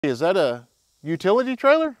"Is that a utility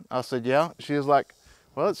trailer?" I said, "Yeah." She was like,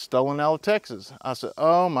 "Well, it's stolen out of Texas." I said,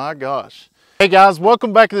 "Oh my gosh." Hey guys,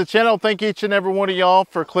 welcome back to the channel. Thank each and every one of y'all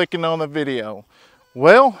for clicking on the video.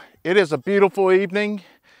 Well, it is a beautiful evening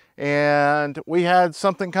and we had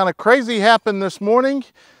something kind of crazy happen this morning.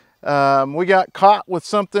 We got caught with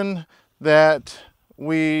something that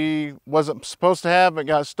we wasn't supposed to have. It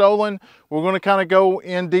got stolen. We're going to kind of go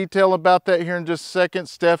in detail about that here in just a second.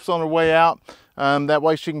 Steph's on her way out. That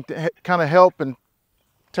way she can kind of help and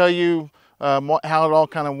tell you how it all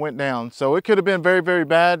kind of went down. So it could have been very, very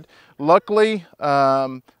bad. Luckily,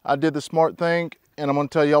 I did the smart thing, and I'm going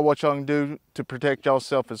to tell y'all what y'all can do to protect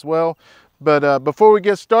y'allself as well. But before we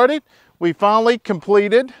get started, we finally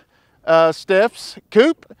completed Steph's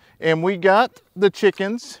coop, and we got the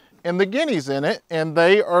chickens and the guineas in it, and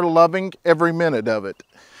they are loving every minute of it.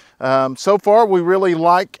 So far, we really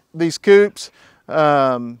like these coops.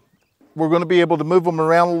 We're going to be able to move them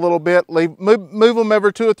around a little bit, move them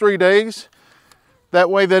every 2 or 3 days. That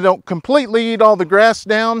way they don't completely eat all the grass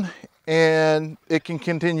down and it can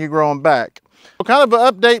continue growing back. So kind of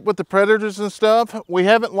an update with the predators and stuff. We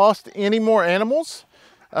haven't lost any more animals.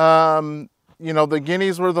 You know, the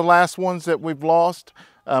guineas were the last ones that we've lost.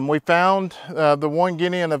 We found the one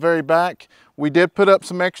guinea in the very back. We did put up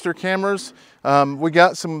some extra cameras. We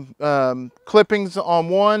got some clippings on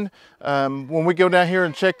one. When we go down here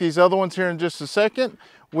and check these other ones here in just a second,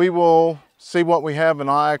 we will see what we have, and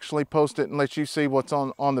I'll actually post it and let you see what's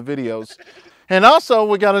on the videos. And also,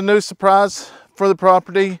 we got a new surprise for the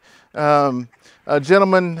property. A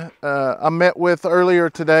gentleman I met with earlier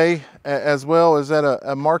today, as well as at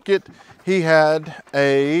a market, he had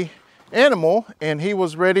a animal and he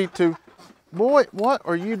was ready to, boy, what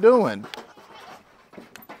are you doing?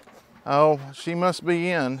 Oh, she must be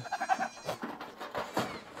in.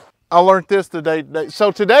 I learned this today.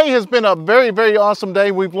 So today has been a very, very awesome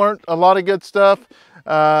day. We've learned a lot of good stuff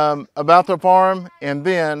about the farm. And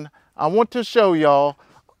then I want to show y'all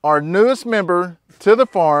our newest member to the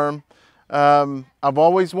farm. I've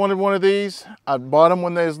always wanted one of these. I bought them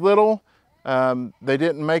when they was little. They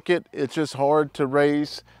didn't make it. It's just hard to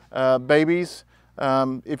raise babies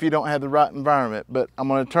if you don't have the right environment. But I'm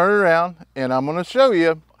going to turn it around and I'm going to show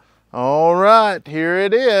you. All right, here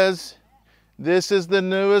it is. This is the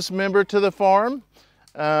newest member to the farm.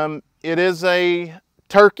 It is a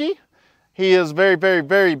turkey. He is very, very,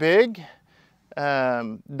 very big.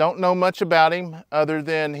 Don't know much about him other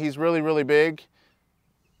than he's really, really big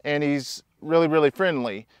and he's really, really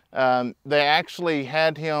friendly. They actually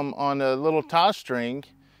had him on a little tie string.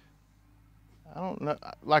 I don't know,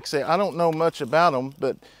 like I say, I don't know much about him,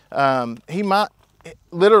 but he might,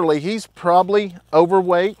 literally, he's probably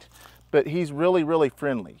overweight, but he's really, really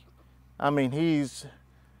friendly. I mean,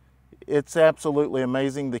 it's absolutely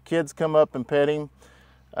amazing. The kids come up and pet him.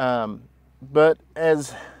 But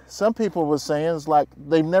as some people were saying, it's like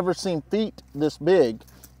they've never seen feet this big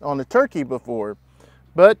on a turkey before.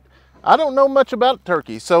 But I don't know much about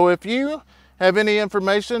turkey. So if you have any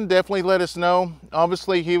information, definitely let us know.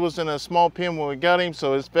 Obviously, he was in a small pen when we got him,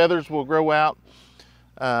 so his feathers will grow out.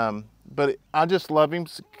 But I just love him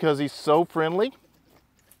because he's so friendly.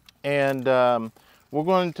 And we're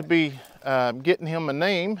going to be getting him a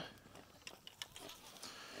name.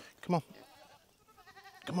 Come on.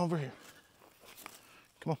 Come over here.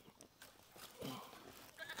 Come on.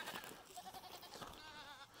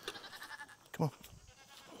 Come on.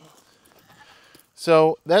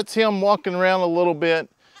 So that's him walking around a little bit.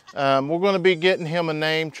 We're going to be getting him a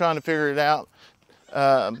name, trying to figure it out.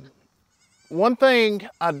 One thing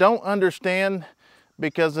I don't understand,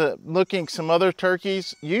 because looking some other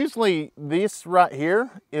turkeys, usually this right here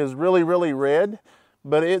is really, really red,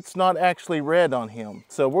 but it's not actually red on him.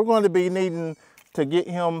 So we're going to be needing to get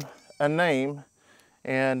him a name,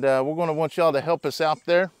 and we're going to want y'all to help us out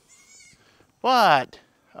there. What?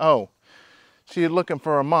 Oh, she's looking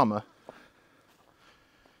for a mama.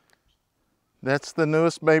 That's the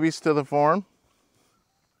newest babies to the farm.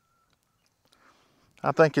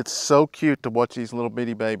 I think it's so cute to watch these little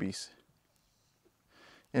bitty babies.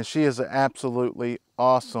 And she is an absolutely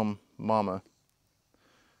awesome mama.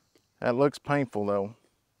 That looks painful though.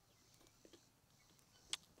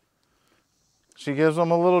 She gives them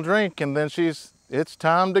a little drink and then it's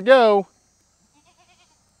time to go.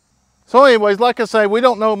 So anyways, like I say, we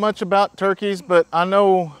don't know much about turkeys, but I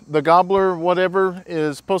know the gobbler, whatever,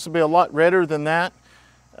 is supposed to be a lot redder than that.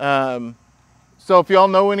 So if y'all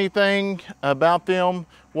know anything about them,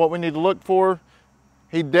 what we need to look for,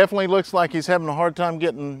 he definitely looks like he's having a hard time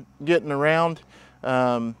getting around.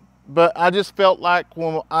 but I just felt like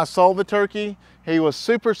when I saw the turkey, he was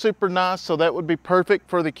super, super nice, so that would be perfect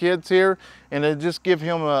for the kids here, and it'd just give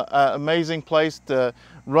him an amazing place to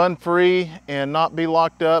run free and not be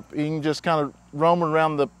locked up. He can just kind of roam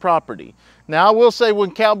around the property. Now, I will say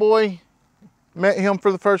when Cowboy met him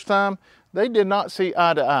for the first time, they did not see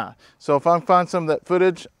eye to eye. So if I can find some of that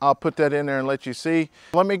footage, I'll put that in there and let you see.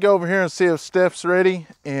 Let me go over here and see if Steph's ready,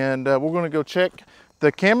 and we're gonna go check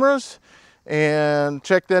the cameras and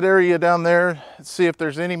check that area down there, see if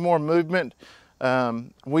there's any more movement.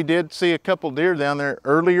 We did see a couple deer down there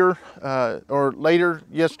earlier or later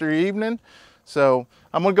yesterday evening. So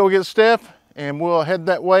I'm gonna go get Steph and we'll head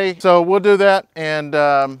that way. So we'll do that, and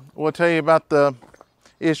we'll tell you about the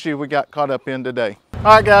issue we got caught up in today.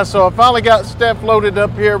 All right guys, so I finally got Steph loaded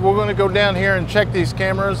up here. We're gonna go down here and check these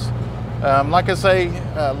cameras. Like I say,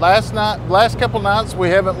 last couple nights, we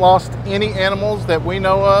haven't lost any animals that we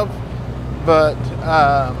know of, but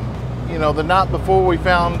you know, the night before we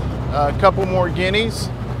found a couple more guineas,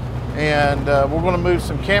 and we're gonna move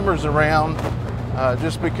some cameras around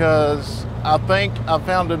just because I think I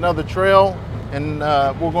found another trail, and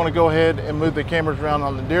we're gonna go ahead and move the cameras around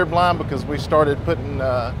on the deer blind because we started putting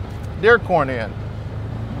deer corn in.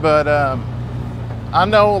 But I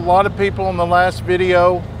know a lot of people in the last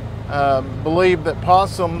video believe that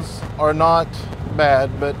possums are not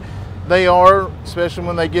bad, but they are, especially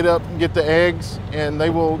when they get up and get the eggs, and they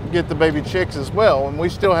will get the baby chicks as well. And we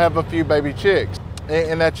still have a few baby chicks,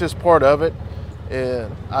 and that's just part of it.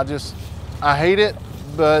 And I hate it,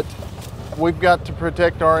 but we've got to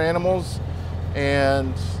protect our animals,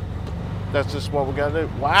 and that's just what we got to do.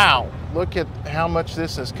 Wow, look at how much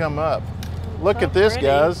this has come up. Look at this,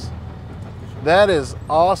 guys. That is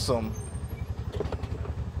awesome.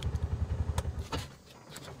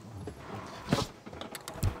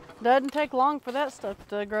 Doesn't take long for that stuff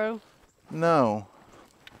to grow. No.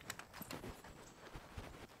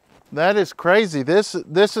 That is crazy. This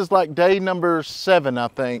is like day number 7, I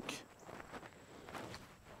think.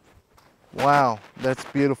 Wow, that's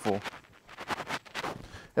beautiful.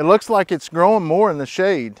 It looks like it's growing more in the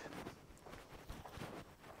shade.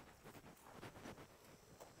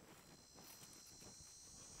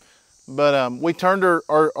 But we turned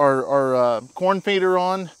our corn feeder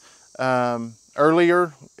on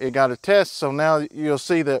earlier. It got a test, so now you'll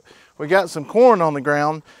see that we got some corn on the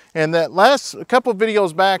ground. And that last couple of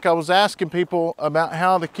videos back, I was asking people about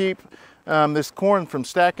how to keep this corn from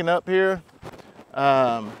stacking up here.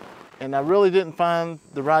 And I really didn't find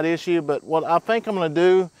the right issue, but what I think I'm gonna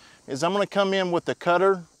do is I'm gonna come in with the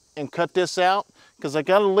cutter and cut this out, because I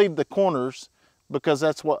gotta leave the corners because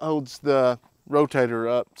that's what holds the rotator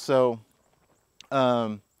up. So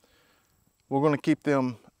we're going to keep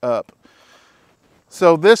them up.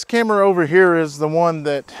 So this camera over here is the one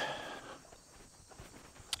that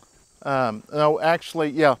no,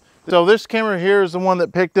 actually, yeah, so this camera here is the one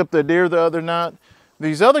that picked up the deer the other night.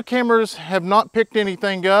 These other cameras have not picked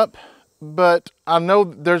anything up, but I know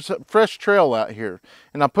there's a fresh trail out here,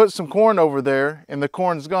 and I put some corn over there and the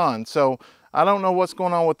corn's gone. So I don't know what's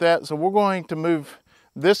going on with that. So we're going to move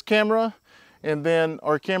this camera, and then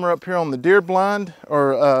our camera up here on the deer blind,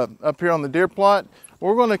 or up here on the deer plot.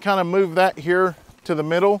 We're going to kind of move that here to the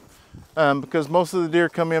middle because most of the deer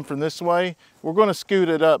come in from this way. We're going to scoot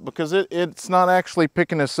it up because it's not actually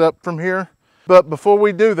picking us up from here. But before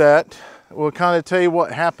we do that, we'll kind of tell you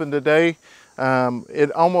what happened today.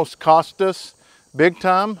 It almost cost us big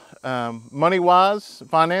time, money-wise,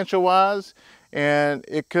 financial-wise, and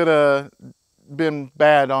it could have been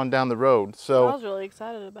bad on down the road. So I was really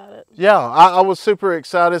excited about it. Yeah, I was super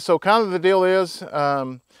excited. So kind of the deal is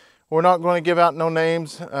we're not going to give out no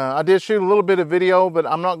names. I did shoot a little bit of video, but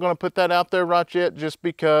I'm not going to put that out there right yet, just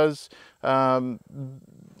because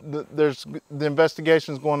there's the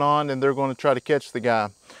investigation's going on and they're going to try to catch the guy.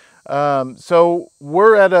 So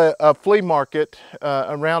we're at a flea market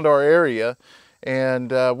around our area,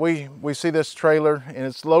 and we see this trailer, and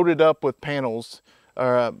it's loaded up with panels.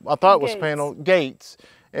 I thought it was panel gates,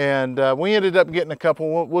 and we ended up getting a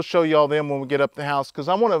couple. We'll show you all them when we get up the house, because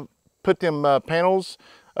I want to put them panels,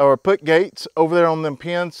 or put gates over there on them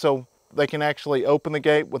pins so they can actually open the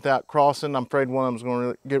gate without crossing. I'm afraid one of them's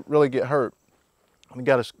going to really get hurt. We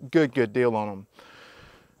got a good deal on them.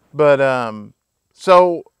 But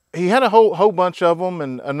so he had a whole bunch of them,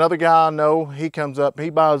 and another guy I know, he comes up, he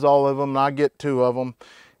buys all of them, and I get 2 of them.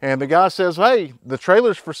 And the guy says, "Hey, the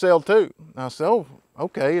trailer's for sale too." And I said, "Oh,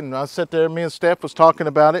 okay." And I sat there, me and Steph was talking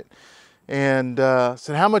about it, and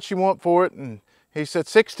said, "How much you want for it?" And he said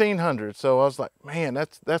 $1,600. So I was like, "Man,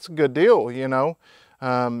 that's a good deal, you know."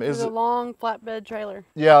 It's a long flatbed trailer.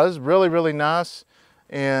 Yeah, it's really nice.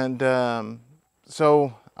 And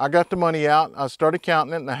so I got the money out. I started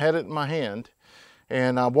counting it and I had it in my hand.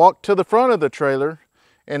 And I walked to the front of the trailer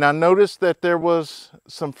and I noticed that there was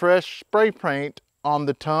some fresh spray paint on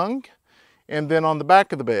the tongue and then on the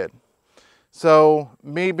back of the bed. So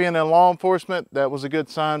me being in law enforcement, that was a good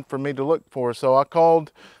sign for me to look for. So I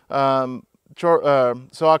called, one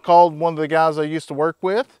of the guys I used to work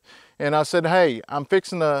with, and I said, "Hey, I'm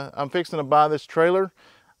fixing to buy this trailer.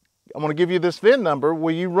 I'm going to give you this VIN number.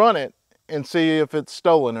 Will you run it and see if it's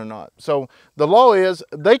stolen or not?" So the law is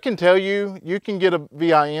they can tell you, you can get a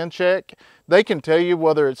VIN check. They can tell you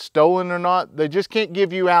whether it's stolen or not. They just can't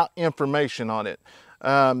give you out information on it.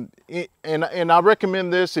 And I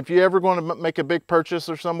recommend this if you're ever going to make a big purchase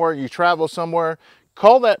or somewhere, you travel somewhere,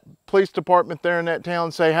 call that police department there in that town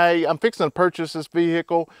and say, "Hey, I'm fixing to purchase this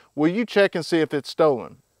vehicle. Will you check and see if it's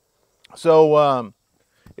stolen?" So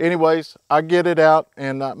anyways, I get it out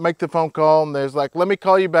and I make the phone call and there's like, "Let me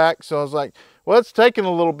call you back." So I was like, well, it's taking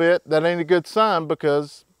a little bit. That ain't a good sign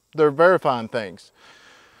because they're verifying things.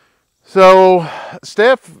 So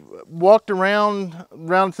Steph walked around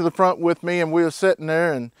to the front with me and we were sitting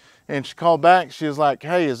there and she called back. She was like,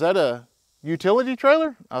 "Hey, is that a utility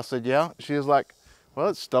trailer?" I said, "Yeah." She was like, "Well,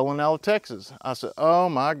 it's stolen out of Texas." I said, "Oh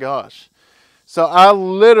my gosh." So I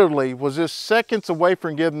literally was just seconds away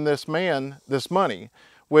from giving this man this money,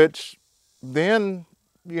 which then,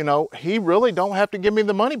 you know, he really don't have to give me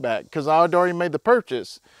the money back because I had already made the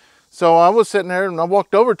purchase. So I was sitting there and I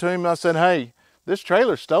walked over to him and I said, "Hey, this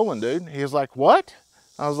trailer's stolen, dude." He was like, "What?"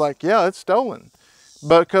 I was like, "Yeah, it's stolen."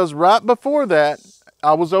 Because right before that,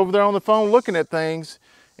 I was over there on the phone looking at things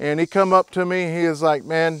and he come up to me. He was like,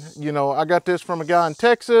 "Man, you know, I got this from a guy in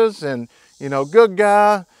Texas and, you know, good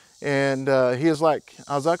guy." And he was like,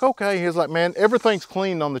 I was like, "Okay." He was like, "Man, everything's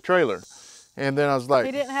clean on the trailer." And then I was like,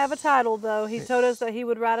 He didn't have a title though. He told us that he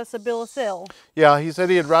would write us a bill of sale. yeah, he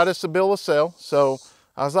said he'd write us a bill of sale. So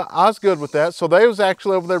I was good with that. So they was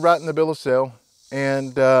actually over there writing the bill of sale.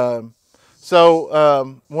 And one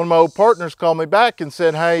of my old partners called me back and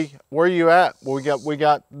said, "Hey, where you at?" Well, we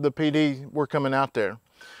got the PD, we're coming out there.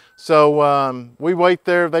 So we wait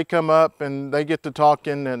there, they come up and they get to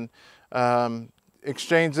talking and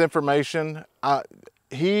exchange information.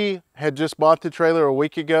 He had just bought the trailer a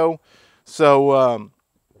week ago. So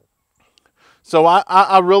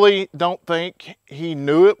I really don't think he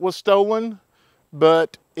knew it was stolen,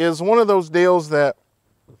 but it's one of those deals that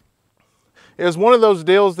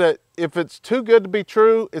if it's too good to be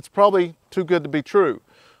true, it's probably too good to be true.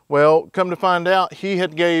 Well, come to find out, he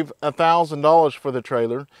had gave $1,000 for the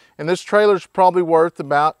trailer, and this trailer's probably worth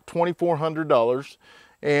about $2,400.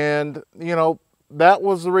 And, you know, that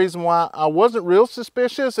was the reason why I wasn't real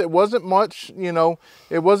suspicious. It wasn't much, you know,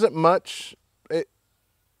 it wasn't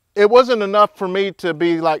enough for me to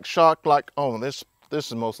be like shocked, like, "Oh, this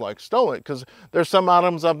is most likely stolen." Because there's some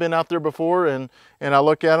items I've been out there before and I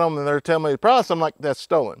look at them and they're telling me the price. I'm like, "That's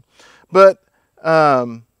stolen." But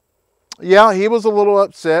yeah, he was a little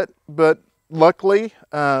upset, but luckily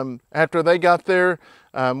after they got there,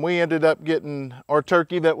 we ended up getting our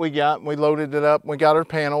turkey that we got and we loaded it up. We got our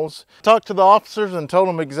panels. Talked to the officers and told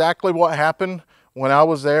them exactly what happened when I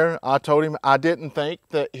was there. I told him I didn't think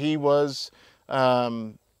that he was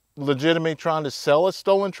legitimately trying to sell a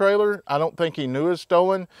stolen trailer. I don't think he knew it was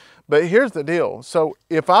stolen. But here's the deal. So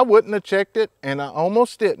if I wouldn't have checked it, and I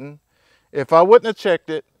almost didn't, if I wouldn't have checked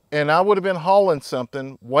it and I would have been hauling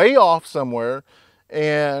something way off somewhere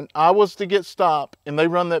and I was to get stopped and they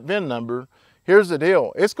run that VIN number, here's the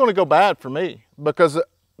deal. It's going to go bad for me because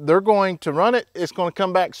they're going to run it. It's going to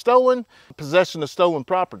come back stolen, possession of stolen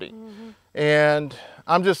property. And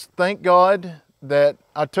I'm just, thank God that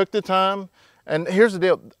I took the time. And here's the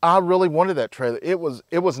deal. I really wanted that trailer. It was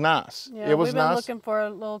nice. Yeah, it was we've been nice. looking for a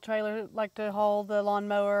little trailer like to haul the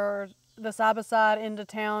lawnmower or the side-by-side into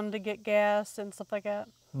town to get gas and stuff like that.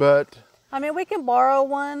 But I mean, we can borrow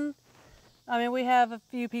one. I mean, we have a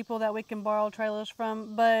few people that we can borrow trailers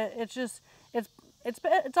from, but it's just,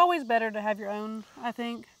 it's always better to have your own, I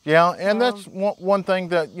think. yeah, and that's one thing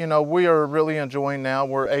that, you know, we are really enjoying now.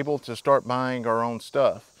 We're able to start buying our own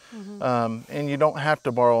stuff. And you don't have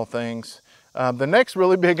to borrow things. The next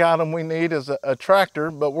really big item we need is a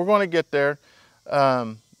tractor, but we're going to get there.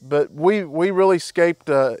 But we really escaped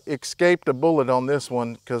a bullet on this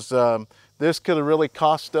one because this could have really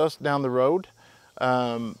cost us down the road.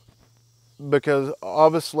 Because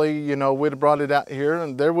obviously, you know, we'd have brought it out here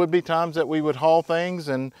and there would be times that we would haul things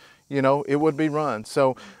and, you know, it would be run.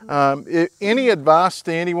 So any advice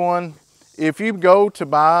to anyone, if you go to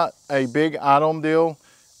buy a big item deal,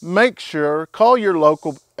 make sure, call your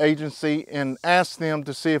local agency and ask them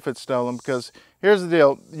to see if it's stolen, because here's the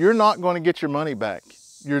deal, you're not going to get your money back.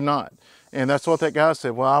 You're not. And that's what that guy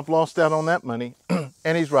said. Well, I've lost out on that money.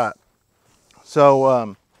 And he's right.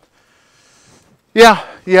 So,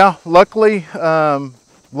 yeah. Luckily,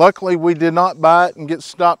 luckily we did not buy it and get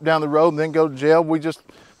stopped down the road and then go to jail.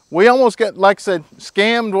 We almost got, like I said,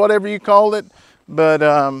 scammed, whatever you called it. But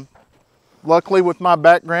luckily with my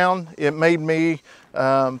background, it made me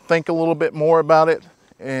think a little bit more about it.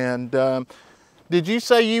 And did you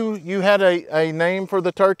say you had a name for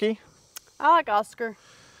the turkey? I like Oscar.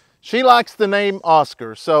 She likes the name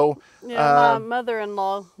Oscar. So yeah, my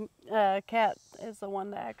mother-in-law, Kat, is the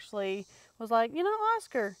one that actually was like, you know,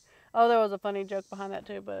 Oscar. Oh, there was a funny joke behind that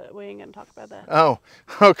too, but we ain't gonna talk about that. Oh,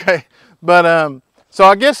 okay. But so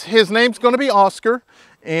I guess his name's going to be Oscar,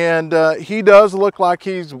 and he does look like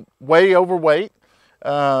he's way overweight.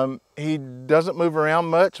 He doesn't move around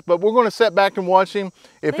much, but we're going to sit back and watch him.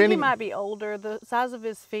 I think he might be older. The size of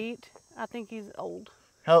his feet, I think he's old.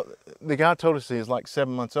 How the guy told us he's like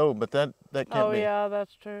 7 months old, but that can't be. Oh yeah,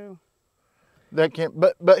 that's true. That can't.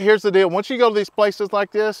 But here's the deal: once you go to these places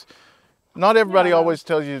like this, not everybody always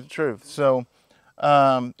tells you the truth. So,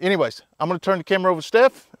 anyways, I'm going to turn the camera over to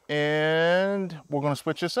Steph, and we're going to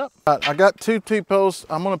switch this up. All right, I got two T-posts.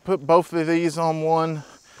 I'm going to put both of these on one.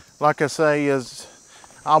 Like I say,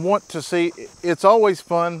 I want to see. It's always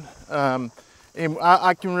fun. And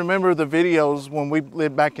I can remember the videos when we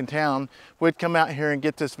lived back in town. We'd come out here and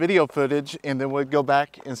get this video footage, and then we'd go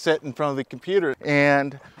back and sit in front of the computer,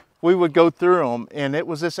 and we would go through them. And it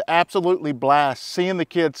was this absolutely blast, seeing the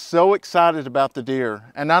kids so excited about the deer.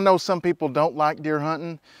 And I know some people don't like deer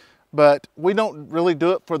hunting, but we don't really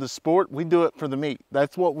do it for the sport. We do it for the meat.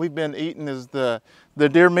 That's what we've been eating, is the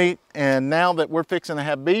deer meat. And now that we're fixing to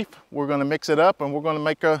have beef, we're going to mix it up, and we're going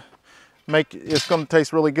to it's going to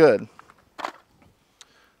taste really good.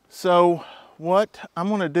 So what I'm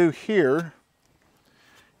going to do here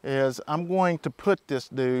is I'm going to put this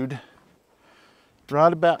dude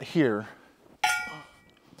right about here.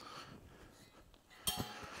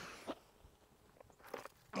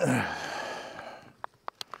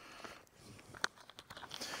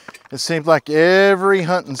 It seems like every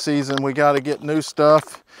hunting season we got to get new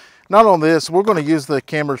stuff. Not on this, we're going to use the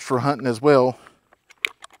cameras for hunting as well.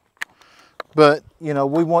 But, you know,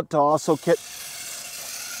 we want to also get...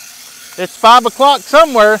 It's 5 o'clock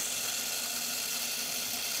somewhere.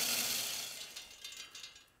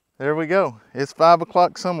 There we go. It's 5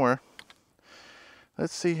 o'clock somewhere.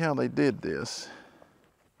 Let's see how they did this.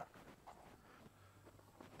 I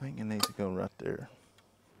think it needs to go right there.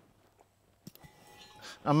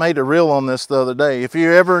 I made a reel on this the other day. If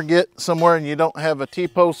you ever get somewhere and you don't have a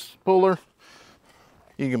T-post puller,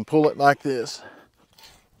 you can pull it like this.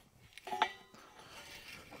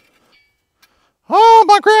 Oh,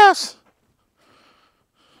 my grass!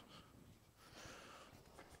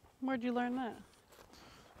 Where'd you learn that?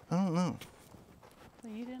 I don't know.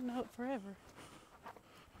 You didn't know it forever.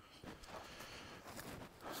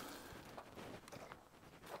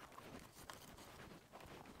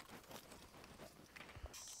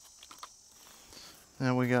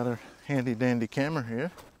 Now we got our handy dandy camera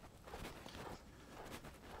here.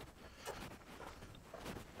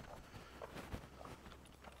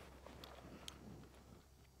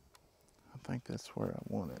 I think that's where I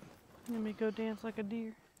want it. Let me go dance like a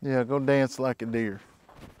deer. Yeah, go dance like a deer.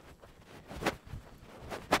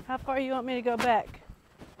 How far you want me to go back?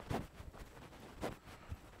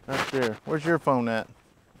 Right there. Where's your phone at?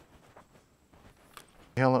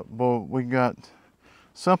 Hell, boy, we got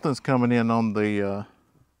something's coming in on the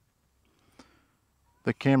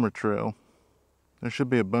camera trail. There should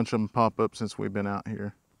be a bunch of them pop up since we've been out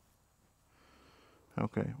here.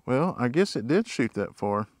 Okay, well, I guess it did shoot that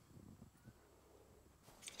far.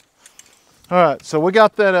 All right, so we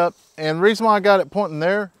got that up, and the reason why I got it pointing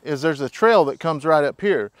there is there's a trail that comes right up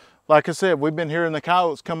here. Like I said, we've been hearing the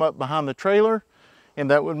coyotes come up behind the trailer,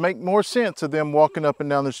 and that would make more sense of them walking up and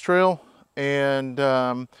down this trail.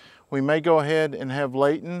 And we may go ahead and have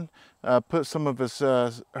Leighton put some of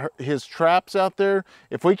his traps out there.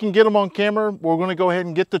 If we can get them on camera, we're going to go ahead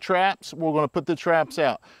and get the traps. We're going to put the traps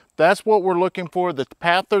out. That's what we're looking for, the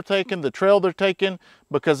path they're taking, the trail they're taking,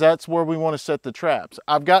 because that's where we want to set the traps.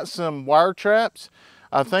 I've got some wire traps.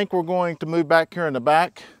 I think we're going to move back here in the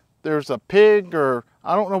back. There's a pig, or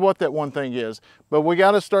I don't know what that one thing is, but we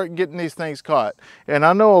got to start getting these things caught. And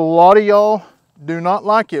I know a lot of y'all do not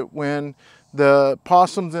like it when the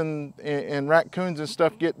possums and raccoons and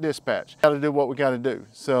stuff get dispatched. Got to do what we got to do.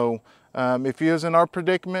 So if you was in our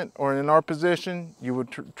predicament or in our position, you would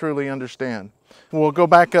truly understand. We'll go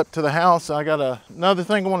back up to the house. I got another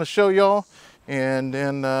thing I want to show y'all, and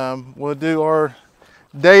then we'll do our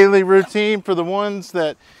daily routine for the ones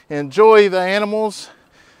that enjoy the animals.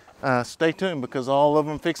 stay tuned because all of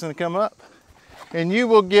them fixing to come up. And you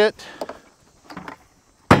will get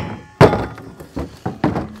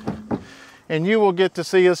to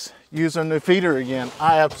see us use our new feeder again.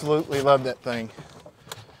 I absolutely love that thing.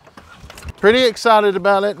 Pretty excited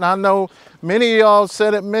about it, and I know many of y'all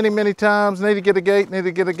said it many times, need to get a gate, need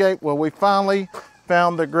to get a gate. Well, we finally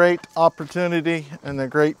found the great opportunity and the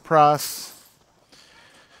great price.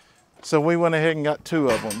 So we went ahead and got 2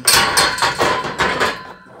 of them.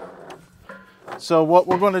 So what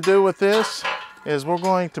we're going to do with this is we're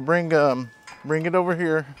going to bring it over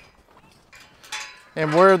here.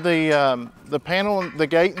 And where the panel, the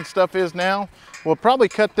gate and stuff is now, we'll probably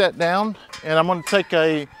cut that down, and I'm going to take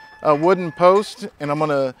a wooden post and I'm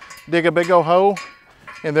going to dig a big old hole,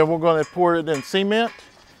 and then we're going to pour it in cement.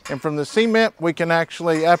 And from the cement, we can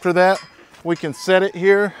actually, after that, we can set it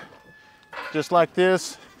here just like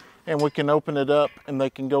this, and we can open it up and they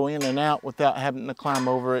can go in and out without having to climb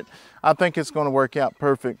over it. I think it's going to work out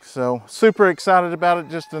perfect. So super excited about it.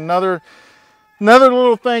 Just another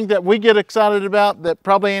little thing that we get excited about that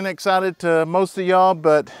probably ain't excited to most of y'all,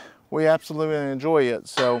 but we absolutely enjoy it.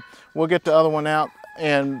 So we'll get the other one out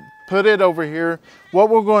and put it over here. What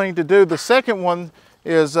we're going to do, the second one,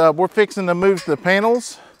 is we're fixing to move the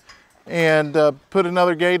panels and put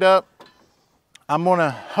another gate up. I'm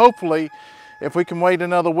gonna, hopefully, if we can wait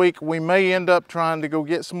another week, we may end up trying to go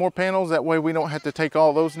get some more panels. That way we don't have to take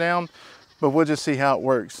all those down, but we'll just see how it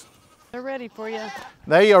works. They're ready for you.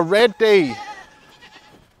 They are ready.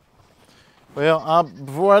 Well,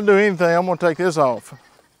 before I do anything, I'm gonna take this off.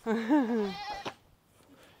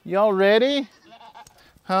 Y'all ready?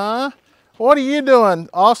 Huh? What are you doing,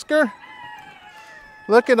 Oscar?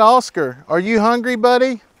 Look at Oscar. Are you hungry,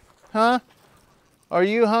 buddy? Huh? Are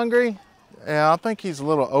you hungry? Yeah, I think he's a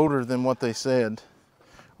little older than what they said.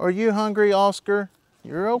 Are you hungry, Oscar?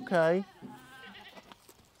 You're okay.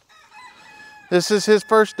 This is his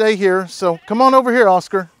first day here, so come on over here,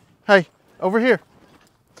 Oscar. Hey, over here.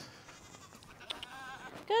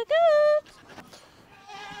 Go.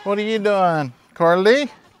 What are you doing, Carly?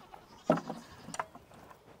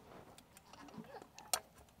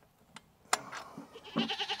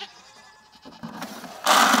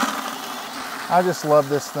 I just love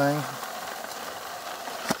this thing.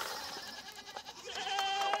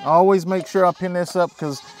 I always make sure I pin this up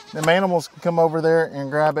because them animals can come over there and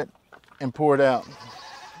grab it and pour it out.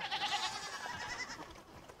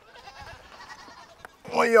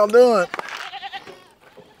 What y'all doing?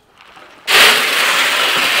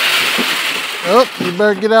 Oh, you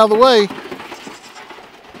better get out of the way.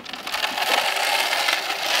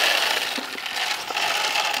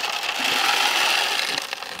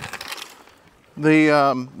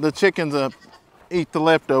 The chickens eat the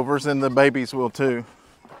leftovers, and the babies will too.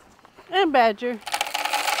 And badger.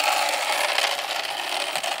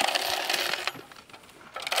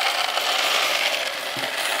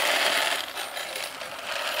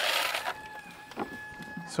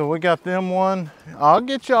 So we got them one. I'll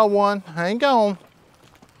get y'all one. Hang on.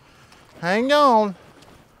 Hang on.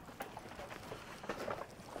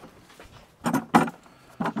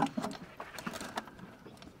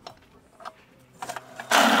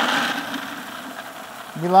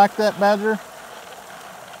 You like that, Badger?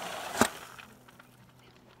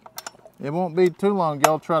 It won't be too long.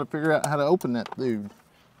 Y'all try to figure out how to open that dude.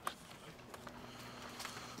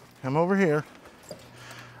 Come over here.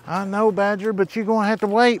 I know, Badger, but you're gonna have to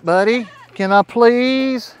wait, buddy. Can I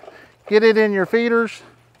please get it in your feeders?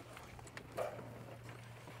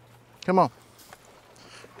 Come on.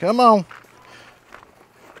 Come on.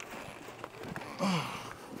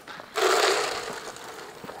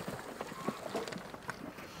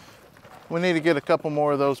 We need to get a couple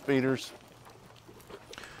more of those feeders.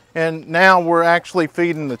 And now we're actually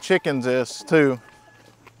feeding the chickens this too.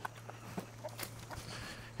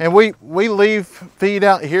 And we leave feed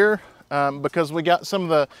out here because we got some of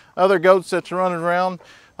the other goats that's running around.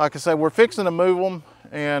 Like I said, we're fixing to move them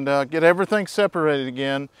and get everything separated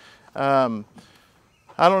again. I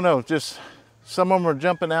don't know, just some of them are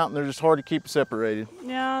jumping out and they're just hard to keep separated.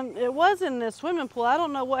 Yeah, it was in the swimming pool. I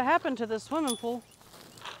don't know what happened to the swimming pool.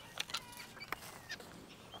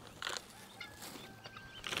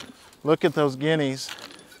 Look at those guineas.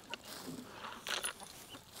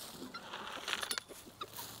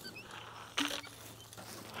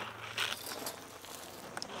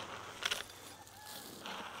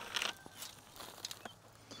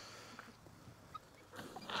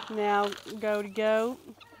 Now, go to goat.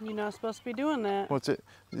 You're not supposed to be doing that. What's it?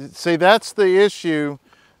 See, that's the issue.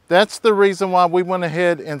 That's the reason why we went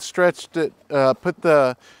ahead and stretched it, put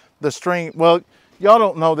the string. Well, y'all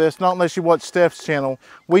don't know this, not unless you watch Steph's channel.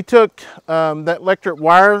 We took that electric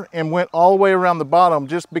wire and went all the way around the bottom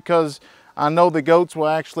just because I know the goats will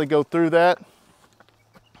actually go through that.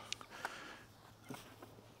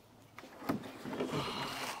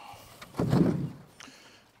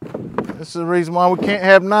 This is the reason why we can't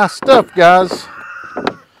have nice stuff, guys.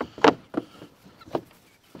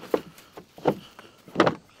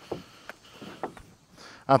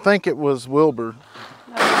 I think it was Wilbur.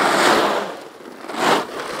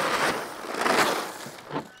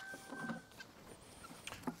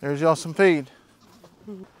 There's y'all some feed.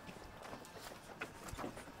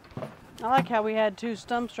 I like how we had 2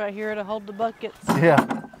 stumps right here to hold the buckets.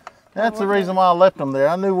 Yeah, that's the reason why I left them there.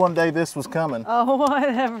 I knew one day this was coming. Oh,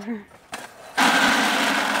 whatever.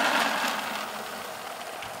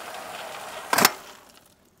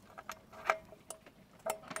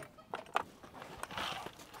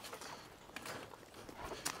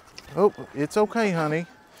 Oh, it's okay, honey.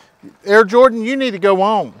 Air Jordan, you need to go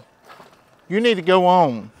on. You need to go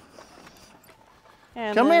on.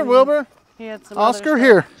 And come here, Wilbur. He had some Oscar,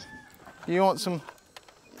 here. You want some?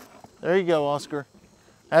 There you go, Oscar.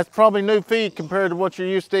 That's probably new feed compared to what you're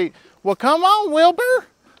used to eat. Well, come on, Wilbur.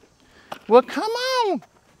 Well, come on.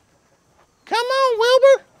 Come on,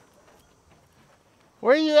 Wilbur.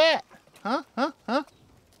 Where you at? Huh?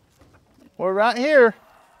 We're right here.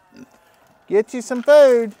 Get you some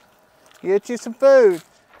food. Get you some food.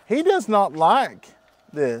 He does not like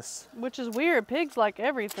this. Which is weird. Pigs like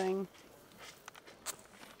everything.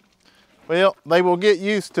 Well, they will get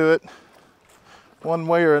used to it one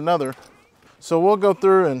way or another. So we'll go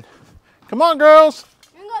through and, come on, girls.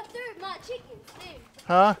 You're going through my chickens, too.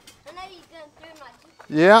 Huh? I know you're going through my chickens.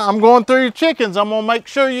 Yeah, I'm going through your chickens. I'm going to make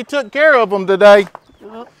sure you took care of them today.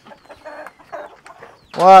 Oh.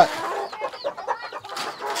 What?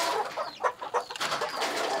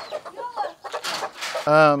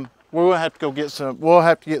 We'll have to go get some. We'll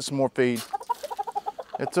have to get some more feed.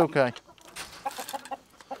 It's okay.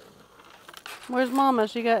 Where's Mama?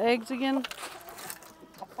 She got eggs again?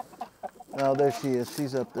 Oh, there she is.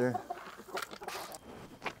 She's up there.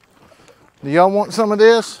 Do y'all want some of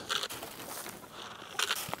this?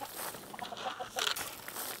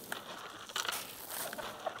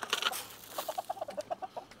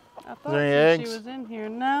 I thought there any eggs? she was in here.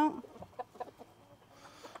 No.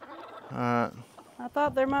 All right. I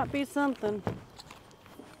thought there might be something.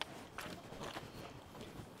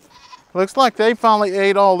 Looks like they finally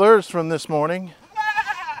ate all theirs from this morning.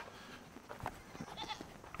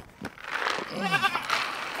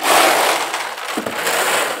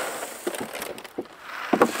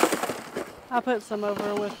 I put some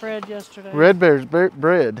over with Fred yesterday. Red Bear's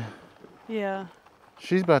bred. Yeah.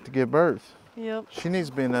 She's about to give birth. Yep. She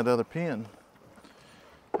needs to be in that other pen.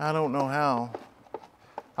 I don't know how.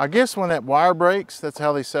 I guess when that wire breaks, that's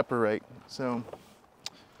how they separate. So,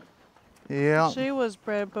 yeah. She was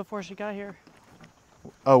bred before she got here.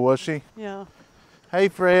 Oh, was she? Yeah. Hey,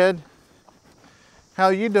 Fred. How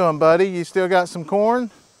you doing, buddy? You still got some corn?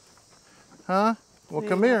 Huh? Well,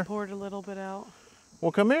 come here. I poured a little bit out.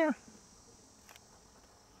 Well, come here.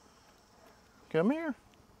 Come here.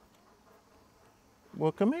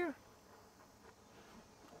 Well, come here.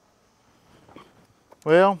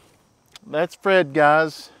 Well, that's Fred,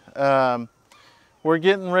 guys. We're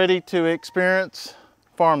getting ready to experience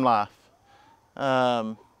farm life.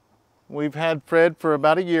 We've had Fred for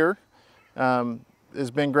about a year. Has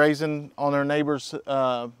been grazing on our neighbor's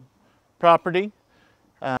property.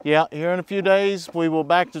 Yeah, here in a few days, we will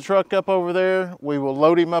back the truck up over there. We will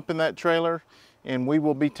load him up in that trailer, and we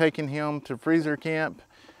will be taking him to freezer camp.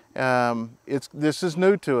 This is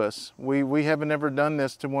new to us. We haven't ever done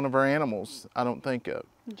this to one of our animals, I don't think of.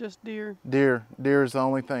 Just deer. Deer is the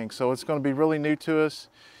only thing. So it's going to be really new to us.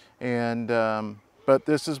 And but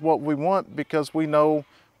this is what we want because we know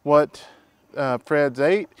what Fred's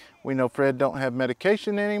ate. We know Fred don't have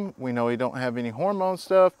medication in him. We know he don't have any hormone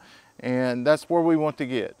stuff. And that's where we want to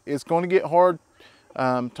get. It's going to get hard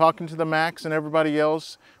talking to the Max and everybody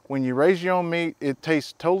else. When you raise your own meat, it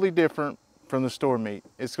tastes totally different from the store meat.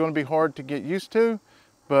 It's going to be hard to get used to,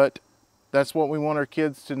 but that's what we want our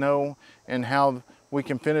kids to know and how we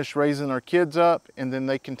can finish raising our kids up and then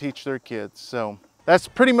they can teach their kids. So that's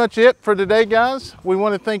pretty much it for today, guys. We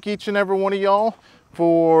want to thank each and every one of y'all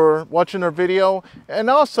for watching our video, and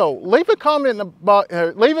also leave a comment in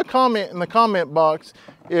the comment box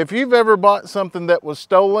if you've ever bought something that was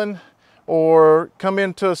stolen or come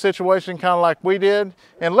into a situation kind of like we did,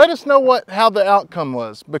 and let us know how the outcome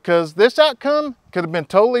was, because this outcome could have been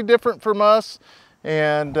totally different from us.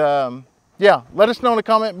 And yeah, let us know in the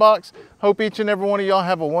comment box. Hope each and every one of y'all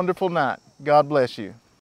have a wonderful night. God bless you.